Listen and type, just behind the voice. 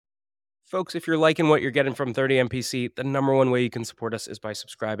Folks, if you're liking what you're getting from 30MPC, the number one way you can support us is by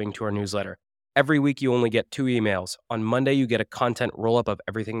subscribing to our newsletter. Every week, you only get 2 emails. On Monday, you get a content roll-up of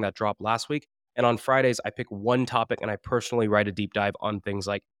everything that dropped last week. And on Fridays, I pick one topic and I personally write a deep dive on things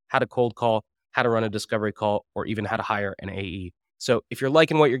like how to cold call, how to run a discovery call, or even how to hire an AE. So if you're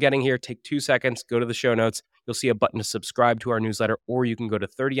liking what you're getting here, take 2 seconds, go to the show notes. You'll see a button to subscribe to our newsletter, or you can go to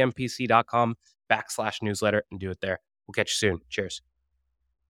 30mpc.com/newsletter and do it there. We'll catch you soon. Cheers.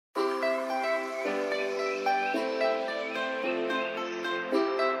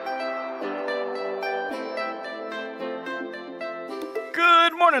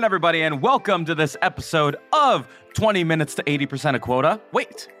 Good morning, everybody, and welcome to this episode of 20 Minutes to 80% of Quota.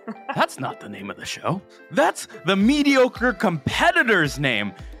 Wait, that's not the name of the show. That's the mediocre competitor's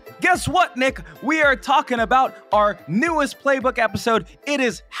name. Guess what, Nick? We are talking about our newest Playbook episode. It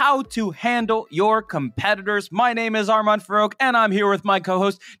is how to handle your competitors. My name is Armand Farouk, and I'm here with my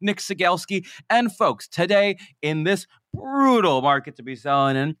co-host, Nick Sigelski. And folks, today, in this brutal market to be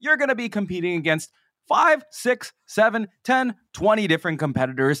selling in, you're going to be competing against 5, 6, 7, 10, 20 different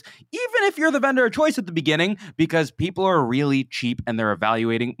competitors, even if you're the vendor of choice at the beginning, because people are really cheap and they're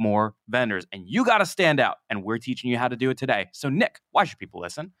evaluating more vendors. And you got to stand out, and we're teaching you how to do it today. So, Nick, why should people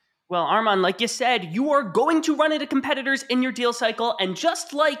listen? Well, Armand, like you said, you are going to run into competitors in your deal cycle. And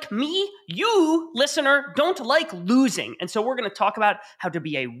just like me, you, listener, don't like losing. And so we're going to talk about how to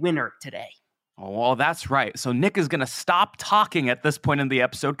be a winner today. Oh, well, that's right. So Nick is going to stop talking at this point in the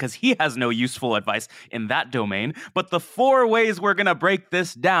episode because he has no useful advice in that domain. But the 4 ways we're going to break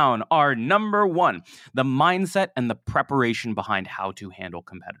this down are: number 1, the mindset and the preparation behind how to handle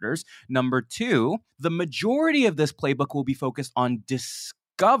competitors. Number 2, the majority of this playbook will be focused on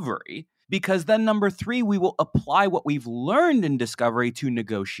discovery, because then number 3, we will apply what we've learned in discovery to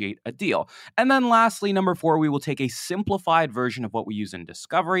negotiate a deal. And then lastly, number 4, we will take a simplified version of what we use in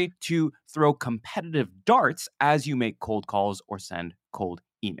discovery to throw competitive darts as you make cold calls or send cold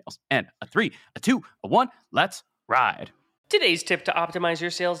emails. And a 3, a 2, a 1, let's ride. Today's tip to optimize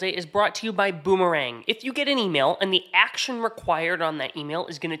your sales day is brought to you by Boomerang. If you get an email and the action required on that email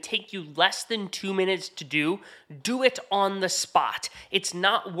is going to take you less than 2 minutes to do it on the spot. It's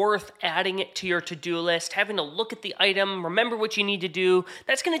not worth adding it to your to-do list, having to look at the item, remember what you need to do.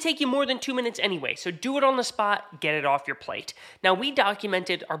 That's going to take you more than 2 minutes anyway, so do it on the spot, get it off your plate. Now, we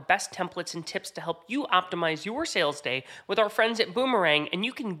documented our best templates and tips to help you optimize your sales day with our friends at Boomerang, and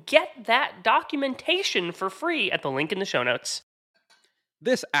you can get that documentation for free at the link in the show notes.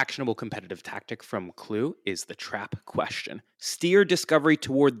 This actionable competitive tactic from Clue is the trap question. Steer discovery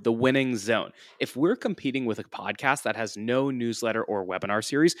toward the winning zone. If we're competing with a podcast that has no newsletter or webinar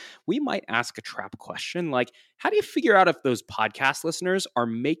series, we might ask a trap question like, how do you figure out if those podcast listeners are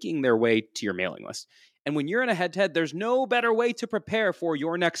making their way to your mailing list? And when you're in a head-to-head, there's no better way to prepare for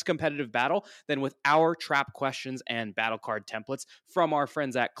your next competitive battle than with our trap questions and battle card templates from our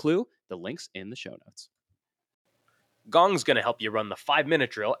friends at Clue. The link's in the show notes. Gong's going to help you run the 5-minute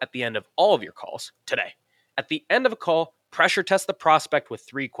drill at the end of all of your calls today. At the end of a call, pressure test the prospect with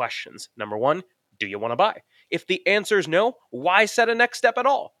 3 questions. Number 1, do you want to buy? If the answer is no, why set a next step at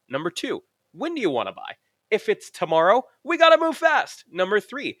all? Number 2, when do you want to buy? If it's tomorrow, we got to move fast. Number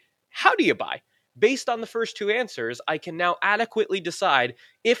 3, how do you buy? Based on the first 2 answers, I can now adequately decide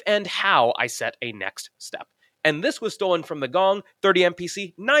if and how I set a next step. And this was stolen from the Gong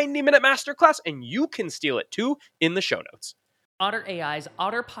 30MPC 90-minute masterclass, and you can steal it too in the show notes. Otter AI's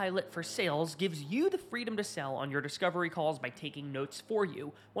Autopilot for Sales gives you the freedom to sell on your discovery calls by taking notes for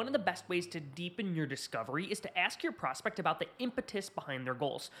you. One of the best ways to deepen your discovery is to ask your prospect about the impetus behind their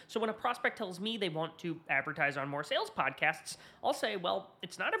goals. So when a prospect tells me they want to advertise on more sales podcasts, I'll say, well,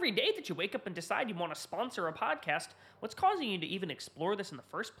 it's not every day that you wake up and decide you want to sponsor a podcast. What's causing you to even explore this in the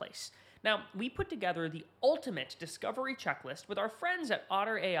first place? Now, we put together the ultimate discovery checklist with our friends at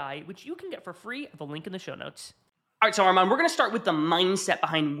Otter AI, which you can get for free at the link in the show notes. All right, so Armand, we're going to start with the mindset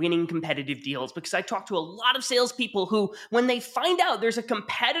behind winning competitive deals, because I talk to a lot of salespeople who, when they find out there's a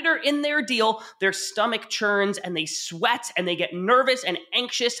competitor in their deal, their stomach churns and they sweat and they get nervous and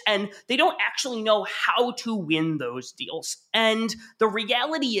anxious and they don't actually know how to win those deals. And the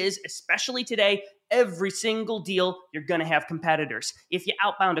reality is, especially today, every single deal, you're going to have competitors. If you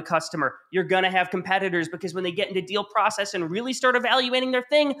outbound a customer, you're going to have competitors, because when they get into deal process and really start evaluating their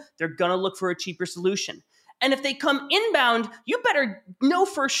thing, they're going to look for a cheaper solution. And if they come inbound, you better know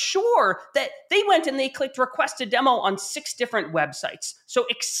for sure that they went and they clicked request a demo on 6 different websites. So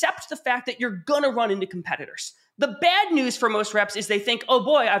accept the fact that you're going to run into competitors. The bad news for most reps is they think, oh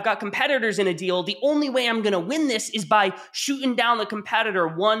boy, I've got competitors in a deal. The only way I'm going to win this is by shooting down the competitor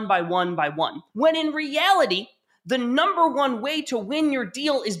one by one by one. When in reality, The number one way to win your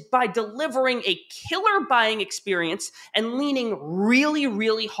deal is by delivering a killer buying experience and leaning really,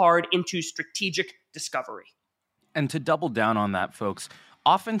 really hard into strategic discovery. And to double down on that, folks,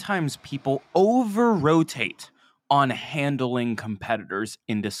 oftentimes people over-rotate on handling competitors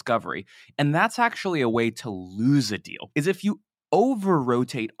in discovery. And that's actually a way to lose a deal, is if you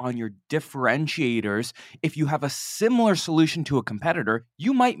over-rotate on your differentiators. If you have a similar solution to a competitor,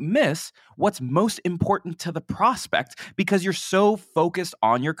 you might miss what's most important to the prospect because you're so focused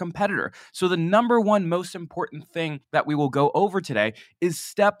on your competitor. So the number one most important thing that we will go over today is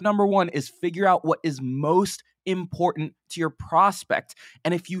step number one is figure out what is most important to your prospect.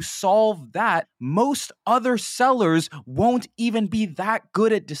 And if you solve that, most other sellers won't even be that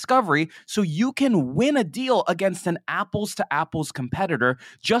good at discovery. So you can win a deal against an apples to apples competitor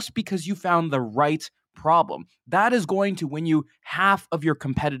just because you found the right problem. That is going to win you half of your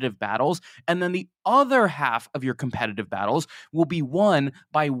competitive battles. And then the other half of your competitive battles will be won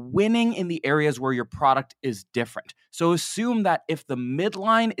by winning in the areas where your product is different. So assume that if the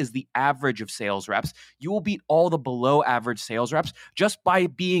midline is the average of sales reps, you will beat all the below average sales reps just by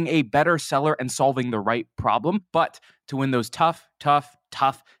being a better seller and solving the right problem. But to win those tough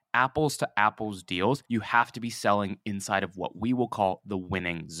apples to apples deals, you have to be selling inside of what we will call the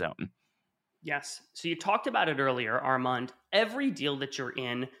winning zone. Yes. So you talked about it earlier, Armand. Every deal that you're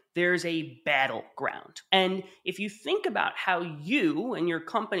in, there's a battleground. And if you think about how you and your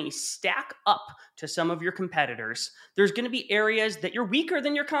company stack up to some of your competitors, there's going to be areas that you're weaker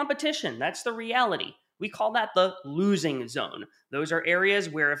than your competition. That's the reality. We call that the losing zone. Those are areas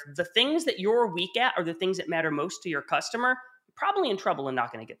where if the things that you're weak at are the things that matter most to your customer, you're probably in trouble and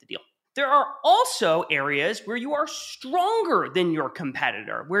not going to get the deal. There are also areas where you are stronger than your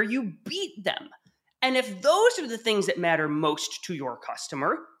competitor, where you beat them. And if those are the things that matter most to your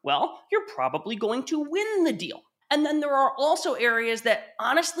customer, well, you're probably going to win the deal. And then there are also areas that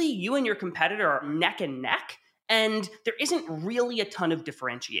honestly, you and your competitor are neck and neck, and there isn't really a ton of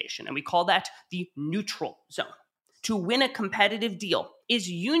differentiation. And we call that the neutral zone. To win a competitive deal is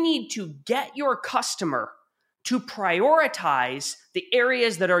you need to get your customer to prioritize the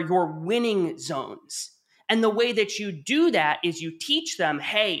areas that are your winning zones. And the way that you do that is you teach them,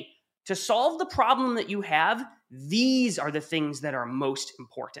 hey, to solve the problem that you have, these are the things that are most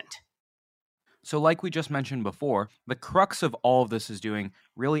important. So like we just mentioned before, the crux of all of this is doing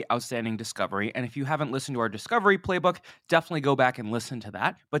really outstanding discovery. And if you haven't listened to our discovery playbook, definitely go back and listen to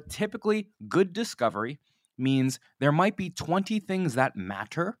that. But typically, good discovery means there might be 20 things that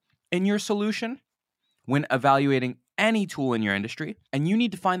matter in your solution when evaluating any tool in your industry, and you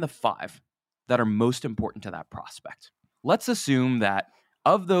need to find the 5 that are most important to that prospect. Let's assume that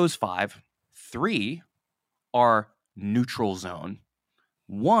of those 5, 3 are neutral zone,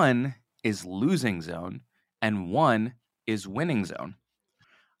 1 is losing zone, and 1 is winning zone.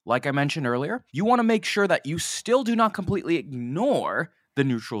 Like I mentioned earlier, you want to make sure that you still do not completely ignore the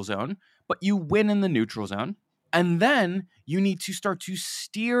neutral zone, but you win in the neutral zone. And then you need to start to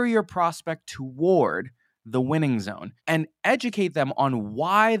steer your prospect toward the winning zone and educate them on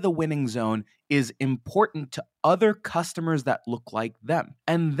why the winning zone is important to other customers that look like them.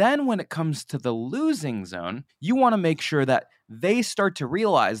 And then when it comes to the losing zone, you want to make sure that they start to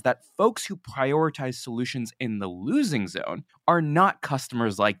realize that folks who prioritize solutions in the losing zone are not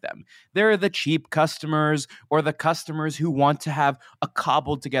customers like them. They're the cheap customers or the customers who want to have a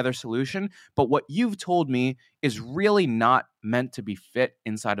cobbled together solution. But what you've told me is really not meant to be fit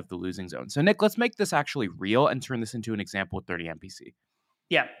inside of the losing zone. So Nick, let's make this actually real and turn this into an example with 30 MPC.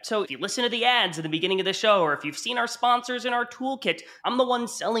 Yeah, so if you listen to the ads at the beginning of the show, or if you've seen our sponsors in our toolkit, I'm the one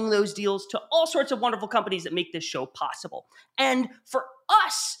selling those deals to all sorts of wonderful companies that make this show possible. And for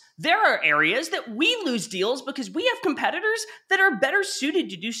us, there are areas that we lose deals because we have competitors that are better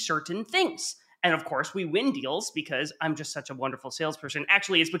suited to do certain things. And of course, we win deals because I'm just such a wonderful salesperson.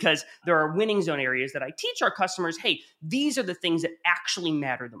 Actually, it's because there are winning zone areas that I teach our customers, hey, these are the things that actually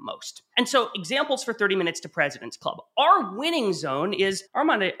matter the most. And so examples for 30 Minutes to President's Club. Our winning zone is,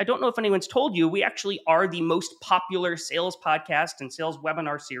 Armand, I don't know if anyone's told you, we actually are the most popular sales podcast and sales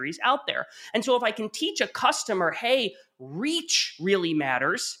webinar series out there. And so if I can teach a customer, hey, reach really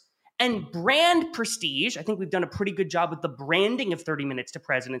matters, and brand prestige, I think we've done a pretty good job with the branding of 30 Minutes to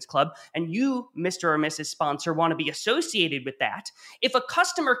President's Club, and you, Mr. or Mrs. Sponsor, want to be associated with that. If a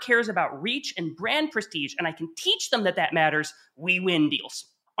customer cares about reach and brand prestige, and I can teach them that that matters, we win deals.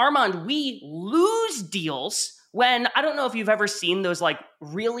 Armand, we lose deals when, I don't know if you've ever seen those like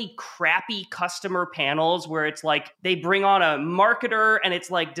really crappy customer panels where it's like they bring on a marketer and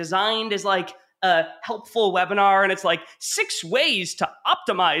it's like designed as like a helpful webinar and it's like 6 ways to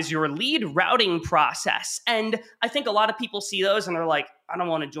optimize your lead routing process. And I think a lot of people see those and are like, I don't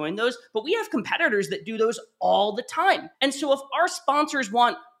want to join those. But we have competitors that do those all the time. And so if our sponsors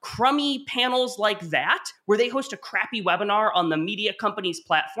want crummy panels like that, where they host a crappy webinar on the media company's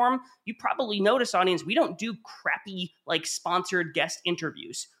platform, you probably notice, audience, we don't do crappy like sponsored guest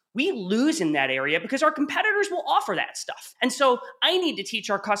interviews. We lose in that area because our competitors will offer that stuff. And so I need to teach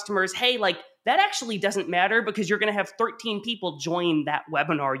our customers, hey, like that actually doesn't matter because you're going to have 13 people join that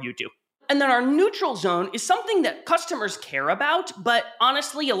webinar you do. And then our neutral zone is something that customers care about, but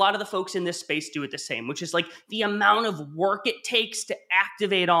honestly, a lot of the folks in this space do it the same, which is like the amount of work it takes to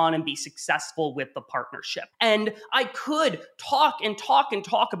activate on and be successful with the partnership. And I could talk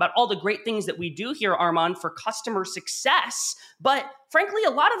about all the great things that we do here, Armand, for customer success, but frankly,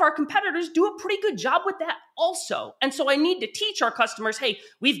 a lot of our competitors do a pretty good job with that also. And so I need to teach our customers, hey,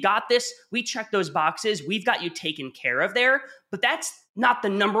 we've got this, we check those boxes, we've got you taken care of there, but that's not the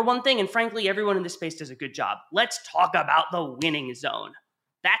number one thing. And frankly, everyone in this space does a good job. Let's talk about the winning zone.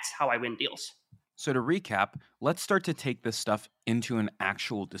 That's how I win deals. So to recap, let's start to take this stuff into an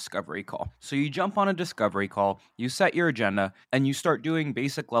actual discovery call. So you jump on a discovery call, you set your agenda, and you start doing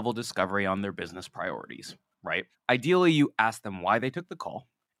basic level discovery on their business priorities, right? Ideally, you ask them why they took the call.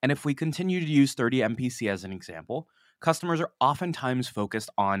 And if we continue to use 30 MPC as an example, customers are oftentimes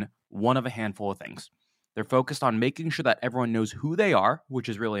focused on one of a handful of things. They're focused on making sure that everyone knows who they are, which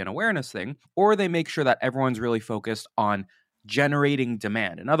is really an awareness thing, or they make sure that everyone's really focused on generating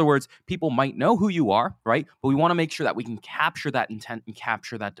demand. In other words, people might know who you are, right? But we want to make sure that we can capture that intent and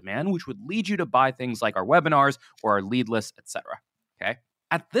capture that demand, which would lead you to buy things like our webinars or our lead lists, etc. Okay?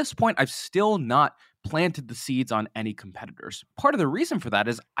 At this point, I've still not planted the seeds on any competitors. Part of the reason for that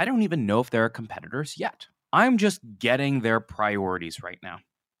is I don't even know if there are competitors yet. I'm just getting their priorities right now.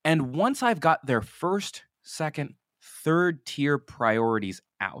 And once I've got their first, second, third tier priorities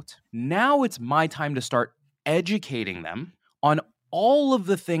out, now it's my time to start educating them on all of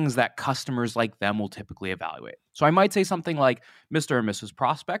the things that customers like them will typically evaluate. So I might say something like, Mr. or Mrs.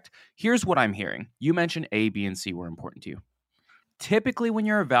 Prospect, here's what I'm hearing. You mentioned A, B, and C were important to you. Typically, when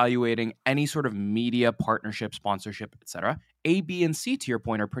you're evaluating any sort of media partnership, sponsorship, etc., A, B, and C, to your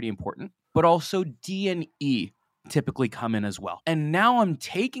point, are pretty important, but also D and E typically come in as well. And now I'm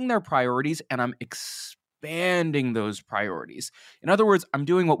taking their priorities and I'm expanding those priorities. In other words, I'm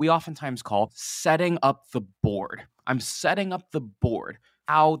doing what we oftentimes call setting up the board. I'm setting up the board,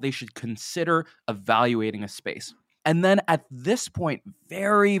 how they should consider evaluating a space. And then at this point,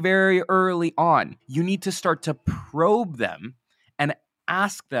 very, very early on, you need to start to probe them and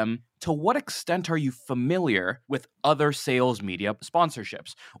ask them, to what extent are you familiar with other sales media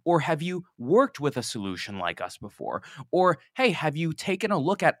sponsorships? Or have you worked with a solution like us before? Or, hey, have you taken a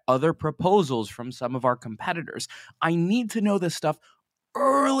look at other proposals from some of our competitors? I need to know this stuff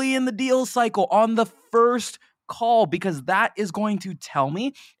early in the deal cycle on the first call, because that is going to tell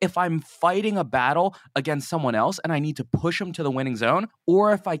me if I'm fighting a battle against someone else and I need to push them to the winning zone,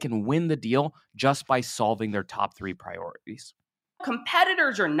 or if I can win the deal just by solving their top 3 priorities.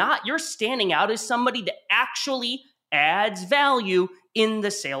 Competitors or not, you're standing out as somebody that actually adds value in the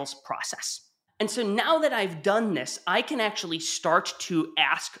sales process. And so now that I've done this, I can actually start to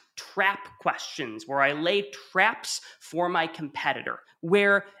ask trap questions where I lay traps for my competitor.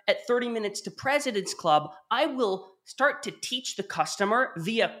 Where at 30 Minutes to President's Club, I will start to teach the customer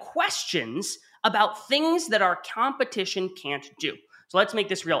via questions about things that our competition can't do. So let's make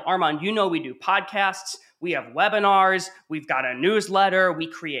this real. Armand, you know we do podcasts, we have webinars, we've got a newsletter, we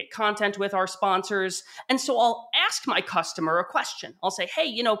create content with our sponsors. And so I'll ask my customer a question. I'll say,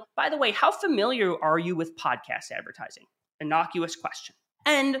 hey, by the way, how familiar are you with podcast advertising? Innocuous question.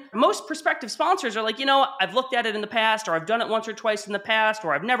 And most prospective sponsors are like, I've looked at it in the past, or I've done it once or twice in the past,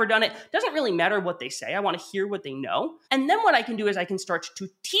 or I've never done it. Doesn't really matter what they say. I want to hear what they know. And then what I can do is I can start to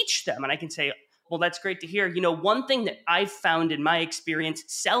teach them, and I can say, well, that's great to hear. One thing that I've found in my experience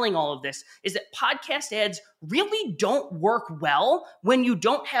selling all of this is that podcast ads really don't work well when you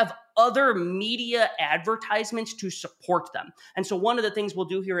don't have other media advertisements to support them. And so one of the things we'll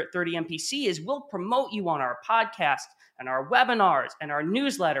do here at 30 MPC is we'll promote you on our podcast and our webinars and our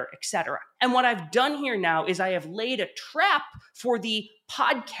newsletter, etc. And what I've done here now is I have laid a trap for the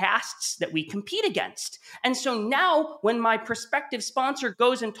podcasts that we compete against. And so now when my prospective sponsor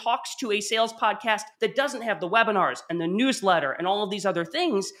goes and talks to a sales podcast that doesn't have the webinars and the newsletter and all of these other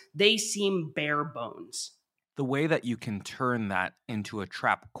things, they seem bare bones. The way that you can turn that into a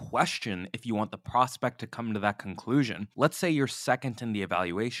trap question, if you want the prospect to come to that conclusion, let's say you're second in the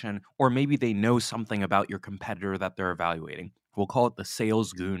evaluation, or maybe they know something about your competitor that they're evaluating. We'll call it the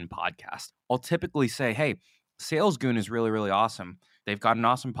Sales Goon podcast. I'll typically say, hey, Sales Goon is really, really awesome. They've got an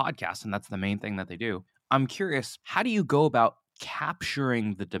awesome podcast, and that's the main thing that they do. I'm curious, how do you go about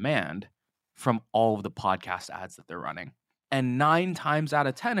capturing the demand from all of the podcast ads that they're running? And 9 times out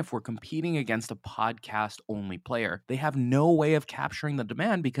of 10, if we're competing against a podcast-only player, they have no way of capturing the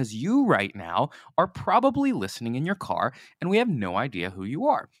demand because you right now are probably listening in your car and we have no idea who you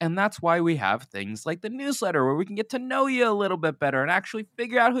are. And that's why we have things like the newsletter where we can get to know you a little bit better and actually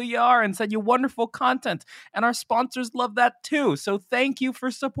figure out who you are and send you wonderful content. And our sponsors love that too. So thank you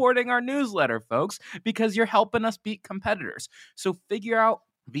for supporting our newsletter, folks, because you're helping us beat competitors. So figure out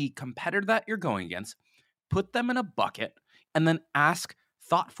the competitor that you're going against, put them in a bucket, and then ask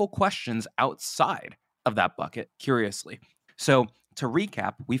thoughtful questions outside of that bucket curiously. So to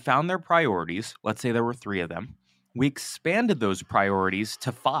recap, we found their priorities. Let's say there were 3 of them. We expanded those priorities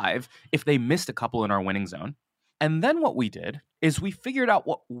to 5 if they missed a couple in our winning zone. And then what we did is we figured out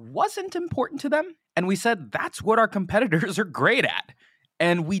what wasn't important to them. And we said, that's what our competitors are great at.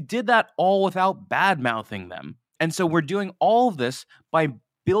 And we did that all without bad-mouthing them. And so we're doing all of this by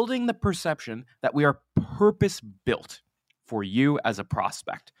building the perception that we are purpose-built for you as a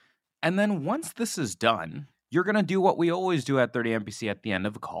prospect. And then once this is done, you're going to do what we always do at 30 MPC at the end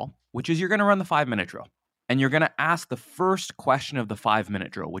of a call, which is you're going to run the 5-minute drill. And you're going to ask the first question of the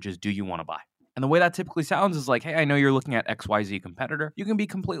 5-minute drill, which is, do you want to buy? And the way that typically sounds is like, hey, I know you're looking at XYZ competitor. You can be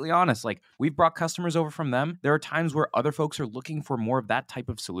completely honest. Like, we've brought customers over from them. There are times where other folks are looking for more of that type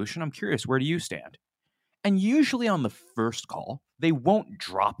of solution. I'm curious, where do you stand? And usually on the first call, they won't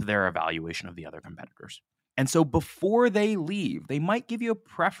drop their evaluation of the other competitors. And so before they leave, they might give you a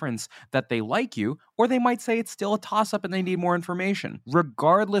preference that they like you, or they might say it's still a toss-up and they need more information.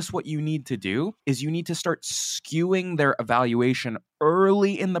 Regardless, what you need to do is you need to start skewing their evaluation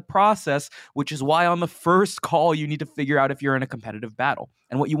early in the process, which is why on the first call, you need to figure out if you're in a competitive battle.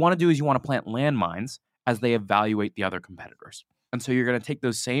 And what you want to do is you want to plant landmines as they evaluate the other competitors. And so you're going to take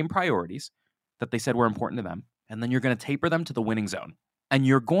those same priorities that they said were important to them, and then you're going to taper them to the winning zone. And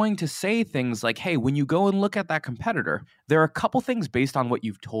you're going to say things like, hey, when you go and look at that competitor, there are a couple things based on what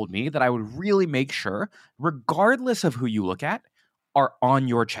you've told me that I would really make sure, regardless of who you look at, are on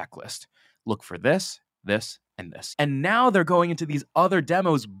your checklist. Look for this, this, and this. And now they're going into these other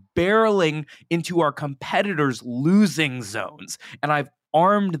demos, barreling into our competitors' losing zones. And I've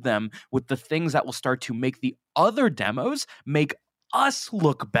armed them with the things that will start to make the other demos make us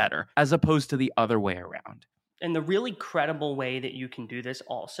look better, as opposed to the other way around. And the really credible way that you can do this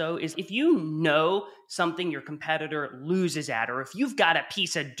also is if you know something your competitor loses at, or if you've got a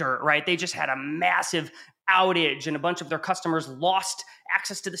piece of dirt, right? They just had a massive outage and a bunch of their customers lost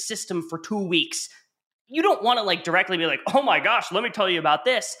access to the system for 2 weeks. You don't want to like directly be like, oh my gosh, let me tell you about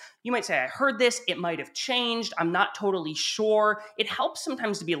this. You might say, I heard this. It might have changed. I'm not totally sure. It helps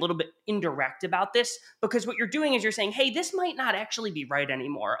sometimes to be a little bit indirect about this, because what you're doing is you're saying, hey, this might not actually be right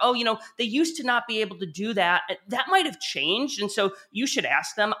anymore. Oh, they used to not be able to do that. That might have changed. And so you should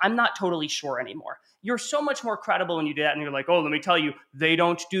ask them. I'm not totally sure anymore. You're so much more credible when you do that. And you're like, oh, let me tell you, they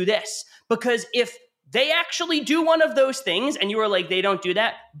don't do this. Because if they actually do one of those things and you are like, they don't do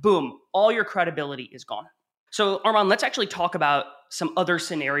that, boom, all your credibility is gone. So Armand, let's actually talk about some other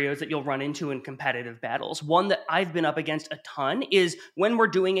scenarios that you'll run into in competitive battles. One that I've been up against a ton is when we're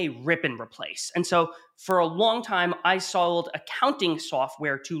doing a rip and replace. And so for a long time, I sold accounting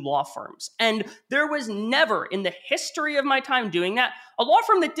software to law firms. And there was never in the history of my time doing that, a law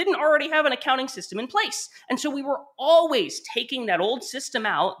firm that didn't already have an accounting system in place. And so we were always taking that old system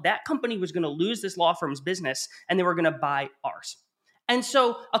out. That company was going to lose this law firm's business and they were going to buy ours. And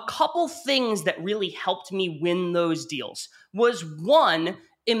so a couple things that really helped me win those deals was, one,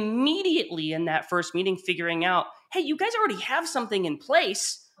 immediately in that first meeting, figuring out, hey, you guys already have something in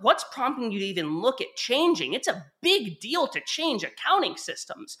place. What's prompting you to even look at changing? It's a big deal to change accounting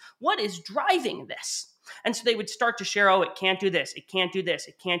systems. What is driving this? And so they would start to share, oh, it can't do this, it can't do this,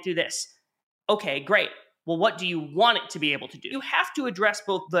 it can't do this. Okay, great. Well, what do you want it to be able to do? You have to address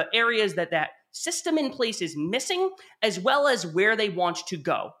both the areas that system in place is missing, as well as where they want to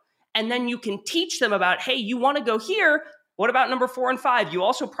go. And then you can teach them about, hey, you want to go here. What about number 4 and 5? You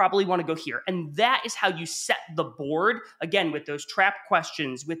also probably want to go here. And that is how you set the board, again, with those trap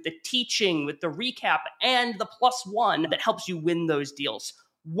questions, with the teaching, with the recap, and the +1 that helps you win those deals.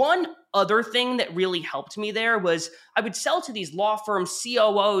 One other thing that really helped me there was I would sell to these law firm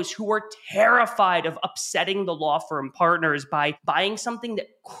COOs who were terrified of upsetting the law firm partners by buying something that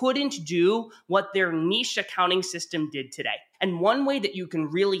couldn't do what their niche accounting system did today. And one way that you can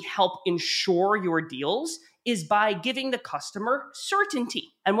really help ensure your deals is by giving the customer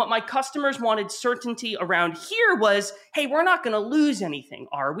certainty. And what my customers wanted certainty around here was, hey, we're not going to lose anything,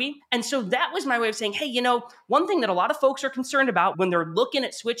 are we? And so that was my way of saying, hey, one thing that a lot of folks are concerned about when they're looking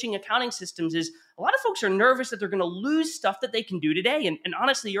at switching accounting systems is a lot of folks are nervous that they're going to lose stuff that they can do today. And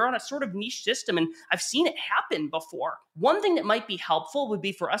honestly, you're on a sort of niche system, and I've seen it happen before. One thing that might be helpful would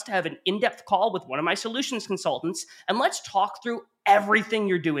be for us to have an in-depth call with one of my solutions consultants, and let's talk through everything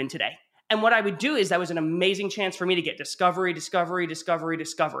you're doing today. And what I would do is that was an amazing chance for me to get discovery. And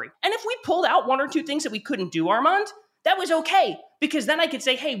if we pulled out one or two things that we couldn't do, Armand, that was okay, because then I could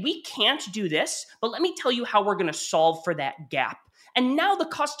say, hey, we can't do this, but let me tell you how we're going to solve for that gap. And now the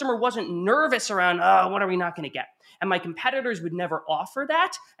customer wasn't nervous around, what are we not going to get? And my competitors would never offer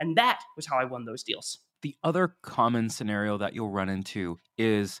that. And that was how I won those deals. The other common scenario that you'll run into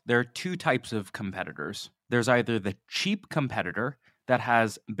is there are two types of competitors. There's either the cheap competitor that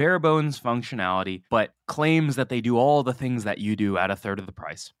has bare bones functionality, but claims that they do all the things that you do at a third of the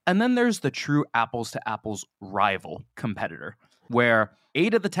price. And then there's the true apples to apples rival competitor, where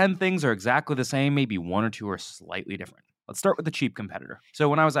 8 of the 10 things are exactly the same, maybe 1 or 2 are slightly different. Let's start with the cheap competitor. So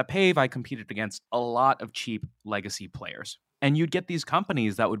when I was at Pave, I competed against a lot of cheap legacy players. And you'd get these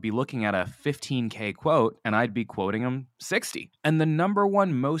companies that would be looking at a $15K quote, and I'd be quoting them $60. And the number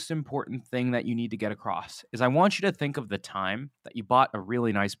one most important thing that you need to get across is I want you to think of the time that you bought a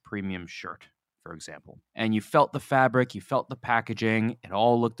really nice premium shirt, for example. And you felt the fabric, you felt the packaging, it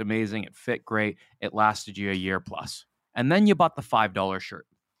all looked amazing, it fit great, it lasted you a year plus. And then you bought the $5 shirt.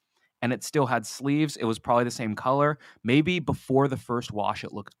 And it still had sleeves. It was probably the same color. Maybe before the first wash,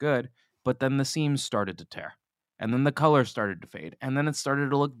 it looked good, but then the seams started to tear. And then the color started to fade. And then it started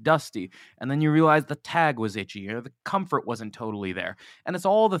to look dusty. And then you realized the tag was itchy or the comfort wasn't totally there. And it's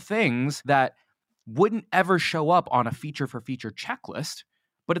all the things that wouldn't ever show up on a feature for feature checklist,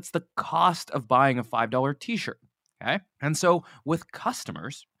 but it's the cost of buying a $5 t-shirt. Okay. And so with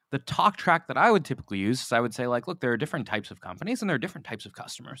customers, the talk track that I would typically use is I would say, like, look, there are different types of companies and there are different types of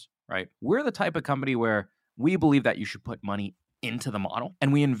customers, right? We're the type of company where we believe that you should put money into the model,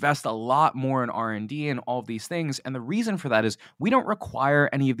 and we invest a lot more in R&D and all of these things. And the reason for that is we don't require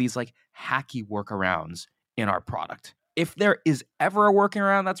any of these like hacky workarounds in our product. If there is ever a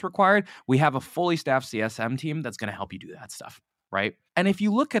workaround that's required, we have a fully staffed CSM team that's going to help you do that stuff. Right? And if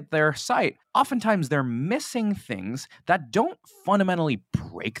you look at their site, oftentimes they're missing things that don't fundamentally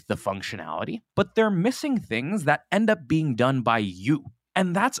break the functionality, but they're missing things that end up being done by you.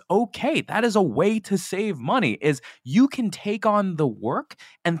 And that's okay. That is a way to save money, is you can take on the work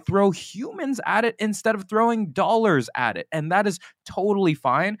and throw humans at it instead of throwing dollars at it. And that is totally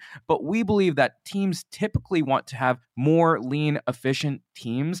fine. But we believe that teams typically want to have more lean, efficient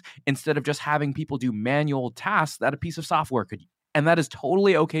teams instead of just having people do manual tasks that a piece of software could. And that is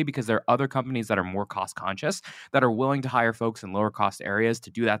totally okay, because there are other companies that are more cost conscious that are willing to hire folks in lower cost areas to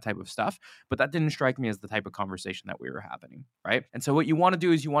do that type of stuff. But that didn't strike me as the type of conversation that we were having, right? And so what you want to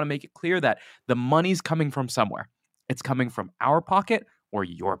do is you want to make it clear that the money's coming from somewhere. It's coming from our pocket or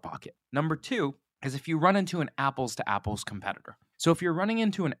your pocket. Number 2 is if you run into an apples to apples competitor. So if you're running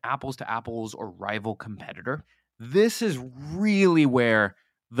into an apples to apples or rival competitor, this is really where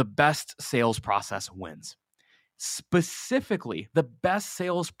the best sales process wins. Specifically, the best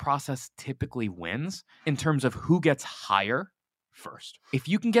sales process typically wins in terms of who gets higher first. If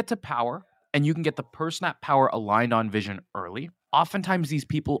you can get to power and you can get the person at power aligned on vision early, oftentimes these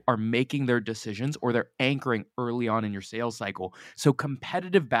people are making their decisions or they're anchoring early on in your sales cycle. So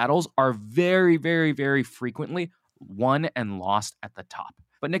competitive battles are very, very, very frequently won and lost at the top.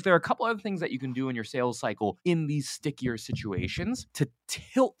 But Nick, there are a couple other things that you can do in your sales cycle in these stickier situations to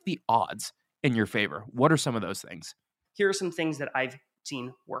tilt the odds in your favor. What are some of those things? Here are some things that I've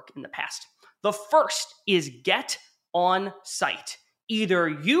seen work in the past. The first is get on site, either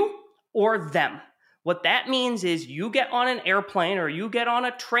you or them. What that means is you get on an airplane or you get on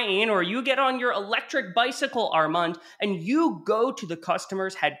a train or you get on your electric bicycle, Armand, and you go to the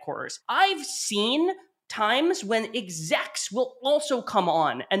customer's headquarters. I've seen times when execs will also come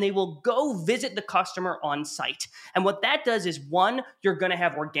on and they will go visit the customer on site. And what that does is, 1, you're going to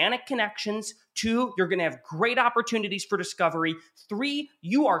have organic connections. 2, you're going to have great opportunities for discovery. 3,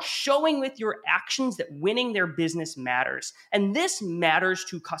 you are showing with your actions that winning their business matters. And this matters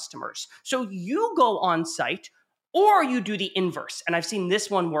to customers. So you go on site, or you do the inverse. And I've seen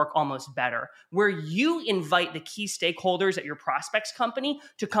this one work almost better, where you invite the key stakeholders at your prospect's company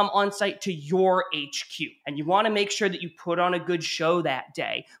to come on site to your HQ. And you want to make sure that you put on a good show that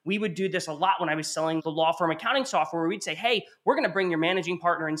day. We would do this a lot when I was selling the law firm accounting software, where we'd say, hey, we're going to bring your managing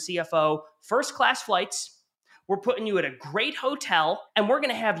partner and CFO first class flights. We're putting you at a great hotel, and we're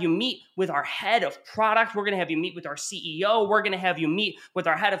going to have you meet with our head of product. We're going to have you meet with our CEO. We're going to have you meet with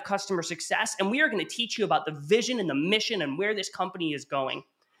our head of customer success, and we are going to teach you about the vision and the mission and where this company is going.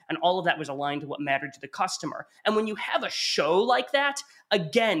 And all of that was aligned to what mattered to the customer. And when you have a show like that,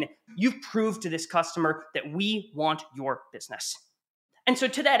 again, you've proved to this customer that we want your business. And so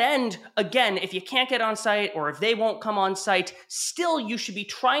to that end, again, if you can't get on site or if they won't come on site, still you should be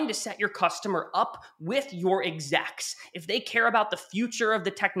trying to set your customer up with your execs. If they care about the future of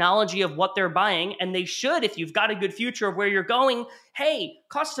the technology of what they're buying, and they should if you've got a good future of where you're going, hey,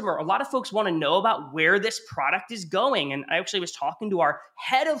 customer, a lot of folks want to know about where this product is going. And I actually was talking to our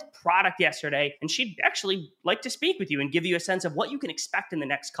head of product yesterday, and she'd actually like to speak with you and give you a sense of what you can expect in the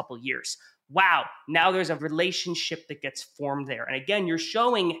next couple of years. Wow, now there's a relationship that gets formed there. And again, you're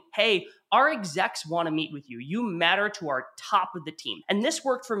showing, hey, our execs want to meet with you. You matter to our top of the team. And this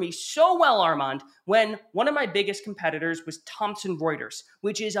worked for me so well, Armand, when one of my biggest competitors was Thomson Reuters,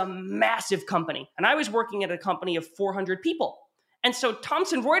 which is a massive company. And I was working at a company of 400 people. And so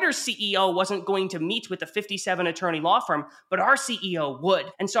Thomson Reuters CEO wasn't going to meet with a 57 attorney law firm, but our CEO would.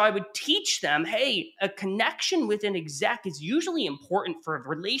 And so I would teach them, hey, a connection with an exec is usually important for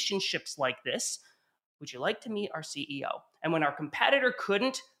relationships like this. Would you like to meet our CEO? And when our competitor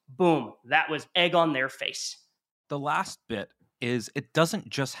couldn't, boom, that was egg on their face. The last bit is it doesn't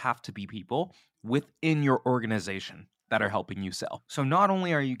just have to be people within your organization that are helping you sell. So not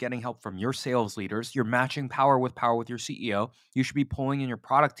only are you getting help from your sales leaders, you're matching power with your CEO, you should be pulling in your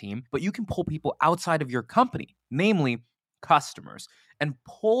product team, but you can pull people outside of your company, namely customers, and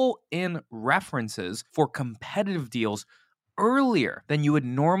pull in references for competitive deals earlier than you would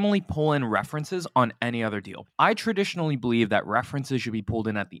normally pull in references on any other deal. I traditionally believe that references should be pulled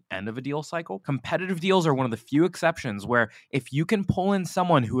in at the end of a deal cycle. Competitive deals are one of the few exceptions where if you can pull in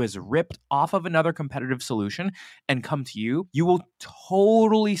someone who has ripped off of another competitive solution and come to you, you will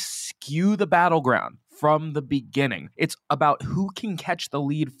totally skew the battleground from the beginning. It's about who can catch the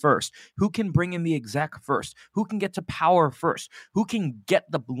lead first, who can bring in the exec first, who can get to power first, who can get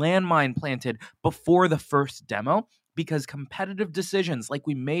the landmine planted before the first demo. Because competitive decisions, like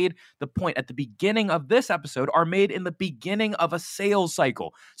we made the point at the beginning of this episode, are made in the beginning of a sales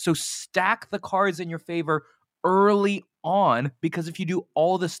cycle. So stack the cards in your favor early on, because if you do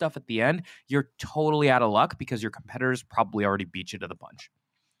all this stuff at the end, you're totally out of luck because your competitors probably already beat you to the punch.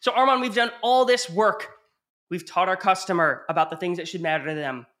 So Armand, we've done all this work. We've taught our customer about the things that should matter to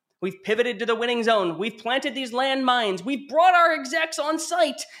them. We've pivoted to the winning zone. We've planted these landmines. We've brought our execs on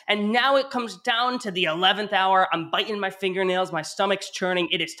site. And now it comes down to the 11th hour. I'm biting my fingernails. My stomach's churning.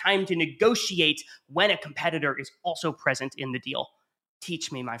 It is time to negotiate when a competitor is also present in the deal.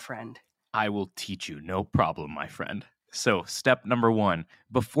 Teach me, my friend. I will teach you. No problem, my friend. So step number 1,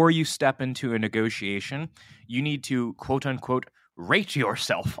 before you step into a negotiation, you need to, quote unquote, rate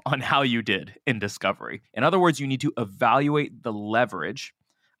yourself on how you did in discovery. In other words, you need to evaluate the leverage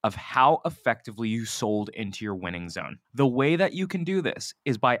of how effectively you sold into your winning zone. The way that you can do this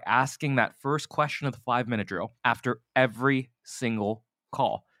is by asking that first question of the 5-minute drill after every single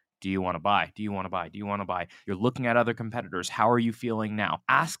call. Do you want to buy? Do you want to buy? Do you want to buy? You're looking at other competitors. How are you feeling now?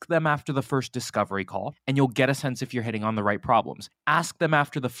 Ask them after the first discovery call, and you'll get a sense if you're hitting on the right problems. Ask them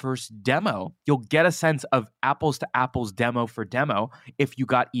after the first demo. You'll get a sense of apples to apples, demo for demo, if you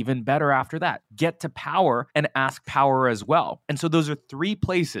got even better after that. Get to power and ask power as well. And so those are 3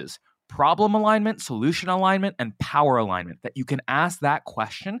 places: problem alignment, solution alignment, and power alignment, that you can ask that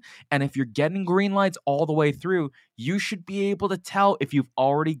question. And if you're getting green lights all the way through, you should be able to tell if you've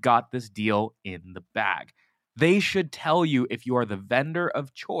already got this deal in the bag. They should tell you if you are the vendor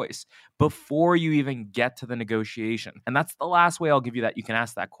of choice before you even get to the negotiation. And that's the last way I'll give you that you can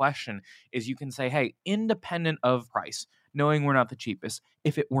ask that question, is you can say, hey, independent of price, knowing we're not the cheapest,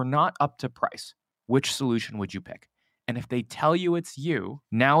 if it were not up to price, which solution would you pick? And if they tell you it's you,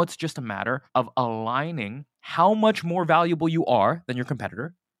 now it's just a matter of aligning how much more valuable you are than your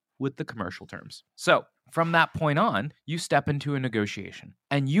competitor with the commercial terms. So from that point on, you step into a negotiation,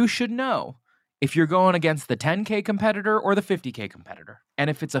 and you should know if you're going against the 10K competitor or the 50K competitor. And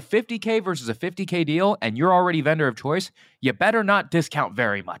if it's a 50K versus a 50K deal and you're already vendor of choice, you better not discount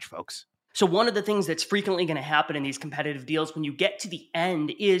very much, folks. So one of the things that's frequently going to happen in these competitive deals when you get to the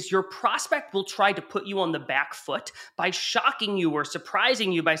end is your prospect will try to put you on the back foot by shocking you or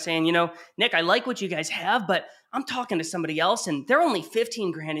surprising you by saying, you know, Nick, I like what you guys have, but I'm talking to somebody else and they're only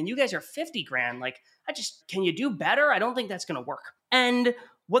 15 grand and you guys are 50 grand. Like, can you do better? I don't think that's going to work. And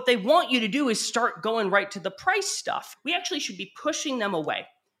what they want you to do is start going right to the price stuff. We actually should be pushing them away.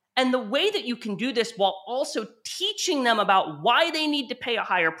 And the way that you can do this while also teaching them about why they need to pay a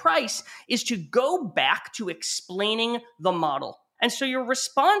higher price is to go back to explaining the model. And so your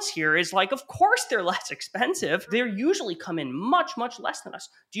response here is like, of course they're less expensive. They usually come in much, much less than us.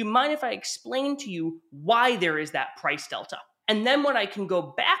 Do you mind if I explain to you why there is that price delta? And then what I can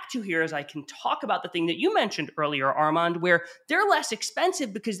go back to here is I can talk about the thing that you mentioned earlier, Armand, where they're less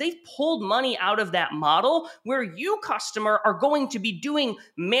expensive because they've pulled money out of that model where you, customer, are going to be doing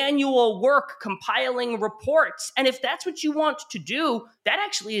manual work, compiling reports. And if that's what you want to do, that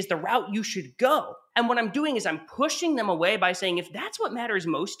actually is the route you should go. And what I'm doing is I'm pushing them away by saying, if that's what matters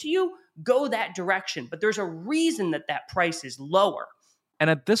most to you, go that direction. But there's a reason that that price is lower. And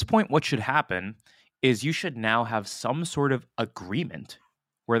at this point, what should happen is you should now have some sort of agreement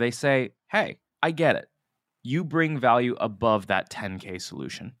where they say, hey, I get it. You bring value above that 10K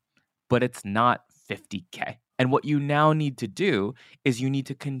solution, but it's not 50K. And what you now need to do is you need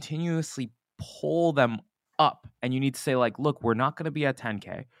to continuously pull them up. And you need to say, like, look, we're not going to be at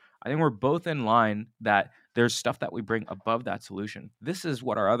 10K. I think we're both in line that there's stuff that we bring above that solution. This is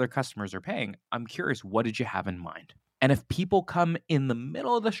what our other customers are paying. I'm curious, what did you have in mind? And if people come in the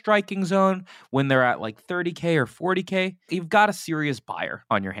middle of the striking zone when they're at like 30K or 40K, you've got a serious buyer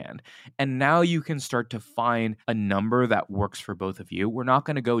on your hand. And now you can start to find a number that works for both of you. We're not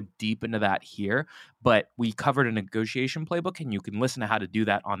going to go deep into that here, but we covered a negotiation playbook and you can listen to how to do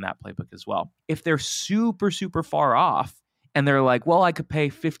that on that playbook as well. If they're super, super far off, and they're like, well, I could pay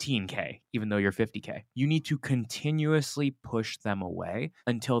 15K, even though you're 50K. You need to continuously push them away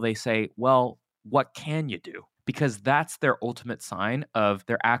until they say, well, what can you do? Because that's their ultimate sign of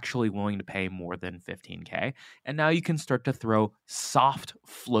they're actually willing to pay more than 15K. And now you can start to throw soft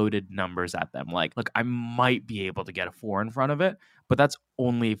floated numbers at them. Like, look, I might be able to get a 4 in front of it, but that's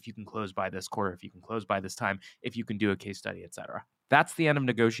only if you can close by this quarter, if you can close by this time, if you can do a case study, etc. That's the end of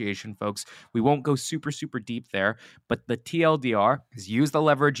negotiation, folks. We won't go super, super deep there, but the TLDR is use the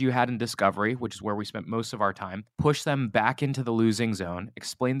leverage you had in discovery, which is where we spent most of our time, push them back into the losing zone,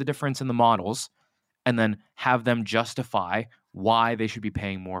 explain the difference in the models, and then have them justify why they should be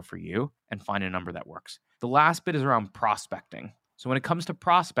paying more for you and find a number that works. The last bit is around prospecting. So when it comes to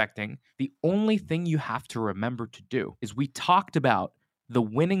prospecting, the only thing you have to remember to do is we talked about the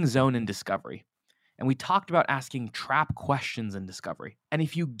winning zone in discovery. And we talked about asking trap questions in discovery. And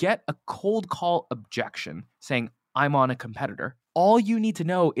if you get a cold call objection saying, I'm on a competitor, all you need to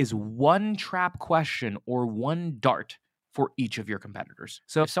know is one trap question or one dart for each of your competitors.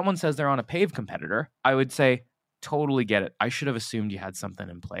 So if someone says they're on a pave competitor, I would say, totally get it. I should have assumed you had something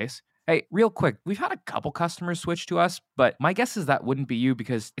in place. Hey, real quick, we've had a couple customers switch to us, but my guess is that wouldn't be you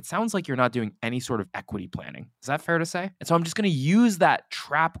because it sounds like you're not doing any sort of equity planning. Is that fair to say? And so I'm just going to use that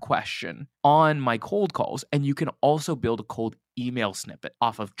trap question on my cold calls, and you can also build a cold email snippet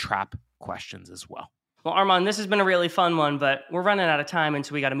off of trap questions as well. Well, Armand, this has been a really fun one, but we're running out of time, and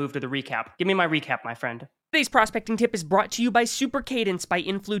so we got to move to the recap. Give me my recap, my friend. Today's prospecting tip is brought to you by Super Cadence by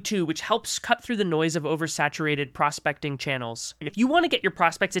Influ2, which helps cut through the noise of oversaturated prospecting channels. And if you want to get your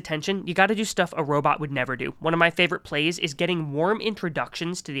prospects' attention, you got to do stuff a robot would never do. One of my favorite plays is getting warm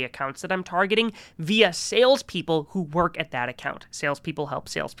introductions to the accounts that I'm targeting via salespeople who work at that account. Salespeople help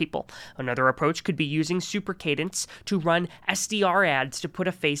salespeople. Another approach could be using Super Cadence to run SDR ads to put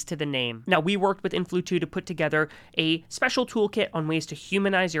a face to the name. Now, we worked with Influ2 to put together a special toolkit on ways to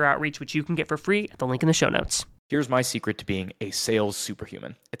humanize your outreach, which you can get for free at the link in the show notes. Here's my secret to being a sales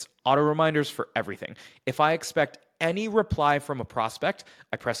superhuman. It's auto reminders for everything. If I expect any reply from a prospect,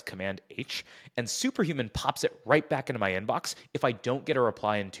 I press Command H, and Superhuman pops it right back into my inbox if I don't get a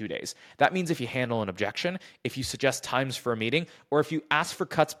reply in 2 days. That means if you handle an objection, if you suggest times for a meeting, or if you ask for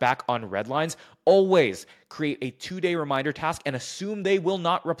cuts back on red lines, always create a 2-day reminder task and assume they will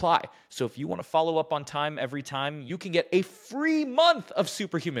not reply. So if you want to follow up on time every time, you can get a free month of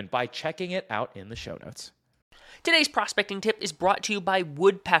Superhuman by checking it out in the show notes. Today's prospecting tip is brought to you by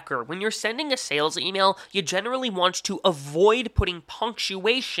Woodpecker. When you're sending a sales email, you generally want to avoid putting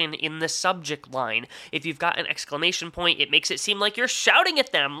punctuation in the subject line. If you've got an exclamation point, it makes it seem like you're shouting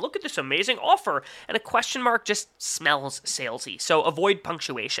at them, look at this amazing offer, and a question mark just smells salesy, so avoid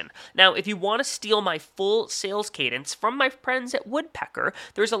punctuation. Now, if you want to steal my full sales cadence from my friends at Woodpecker,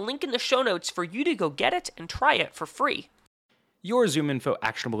 there's a link in the show notes for you to go get it and try it for free. Your ZoomInfo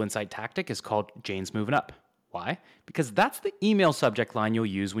actionable insight tactic is called Jane's Moving Up. Why? Because that's the email subject line you'll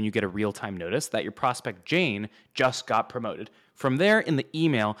use when you get a real-time notice that your prospect Jane just got promoted. From there, in the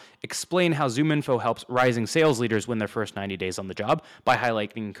email, explain how ZoomInfo helps rising sales leaders win their first 90 days on the job by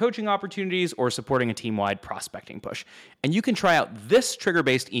highlighting coaching opportunities or supporting a team-wide prospecting push. And you can try out this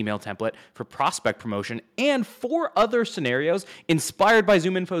trigger-based email template for prospect promotion and 4 other scenarios inspired by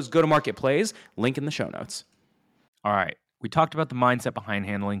ZoomInfo's go-to-market plays. Link in the show notes. All right. We talked about the mindset behind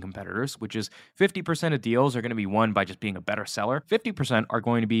handling competitors, which is 50% of deals are going to be won by just being a better seller. 50% are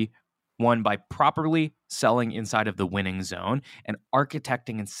going to be won by properly selling inside of the winning zone and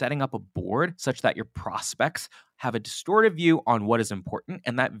architecting and setting up a board such that your prospects have a distorted view on what is important,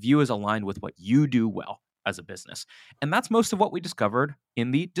 and that view is aligned with what you do well as a business. And that's most of what we discovered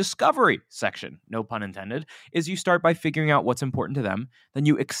in the discovery section, no pun intended, is you start by figuring out what's important to them. Then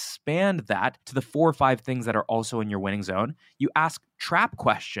you expand that to the 4 or 5 things that are also in your winning zone. You ask trap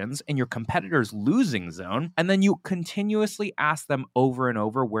questions in your competitor's losing zone, and then you continuously ask them over and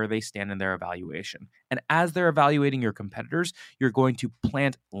over where they stand in their evaluation. And as they're evaluating your competitors, you're going to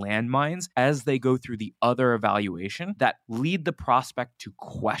plant landmines as they go through the other evaluation that lead the prospect to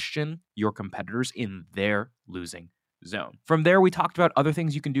question your competitors in their losing zone. From there, we talked about other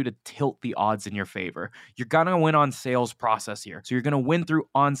things you can do to tilt the odds in your favor. You're going to win on sales process here. So you're going to win through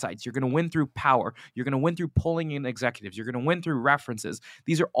on-sites. You're going to win through power. You're going to win through pulling in executives. You're going to win through references.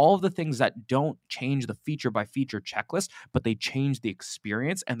 These are all of the things that don't change the feature by feature checklist, but they change the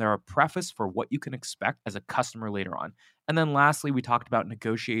experience, and they're a preface for what you can expect as a customer later on. And then lastly, we talked about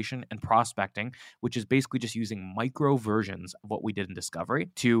negotiation and prospecting, which is basically just using micro versions of what we did in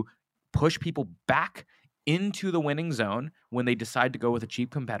discovery to push people back into the winning zone when they decide to go with a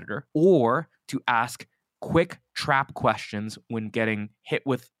cheap competitor, or to ask quick trap questions when getting hit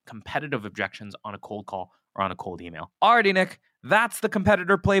with competitive objections on a cold call or on a cold email. Alrighty, Nick, that's the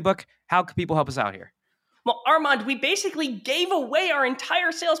competitor playbook. How can people help us out here? Well, Armand, we basically gave away our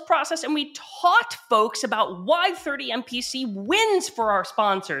entire sales process and we taught folks about why 30MPC wins for our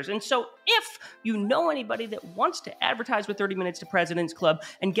sponsors. And so if you know anybody that wants to advertise with 30 Minutes to President's Club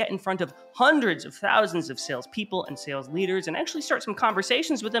and get in front of hundreds of thousands of salespeople and sales leaders and actually start some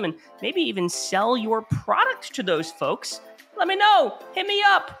conversations with them and maybe even sell your product to those folks, let me know. Hit me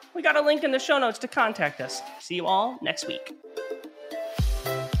up. We got a link in the show notes to contact us. See you all next week.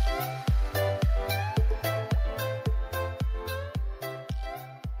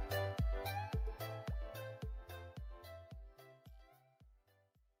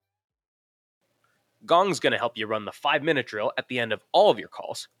 Gong's going to help you run the 5-minute drill at the end of all of your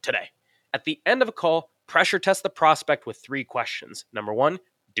calls today. At the end of a call, pressure test the prospect with 3 questions. Number 1,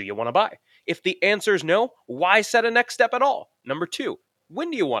 do you want to buy? If the answer is no, why set a next step at all? Number 2, when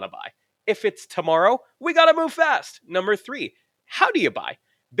do you want to buy? If it's tomorrow, we got to move fast. Number 3, how do you buy?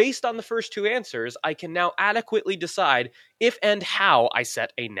 Based on the first 2 answers, I can now adequately decide if and how I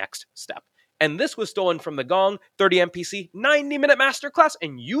set a next step. And this was stolen from the Gong 30MPC 90-minute masterclass,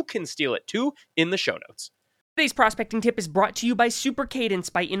 and you can steal it too in the show notes. Today's prospecting tip is brought to you by Super Cadence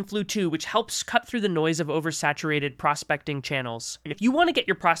by Influ2, which helps cut through the noise of oversaturated prospecting channels. If you want to get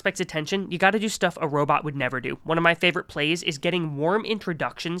your prospects' attention, you got to do stuff a robot would never do. One of my favorite plays is getting warm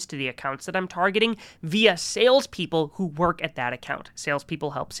introductions to the accounts that I'm targeting via salespeople who work at that account.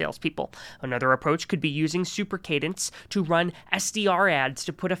 Salespeople help salespeople. Another approach could be using Super Cadence to run SDR ads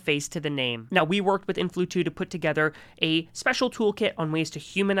to put a face to the name. Now, we worked with Influ2 to put together a special toolkit on ways to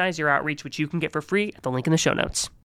humanize your outreach, which you can get for free at the link in the show notes.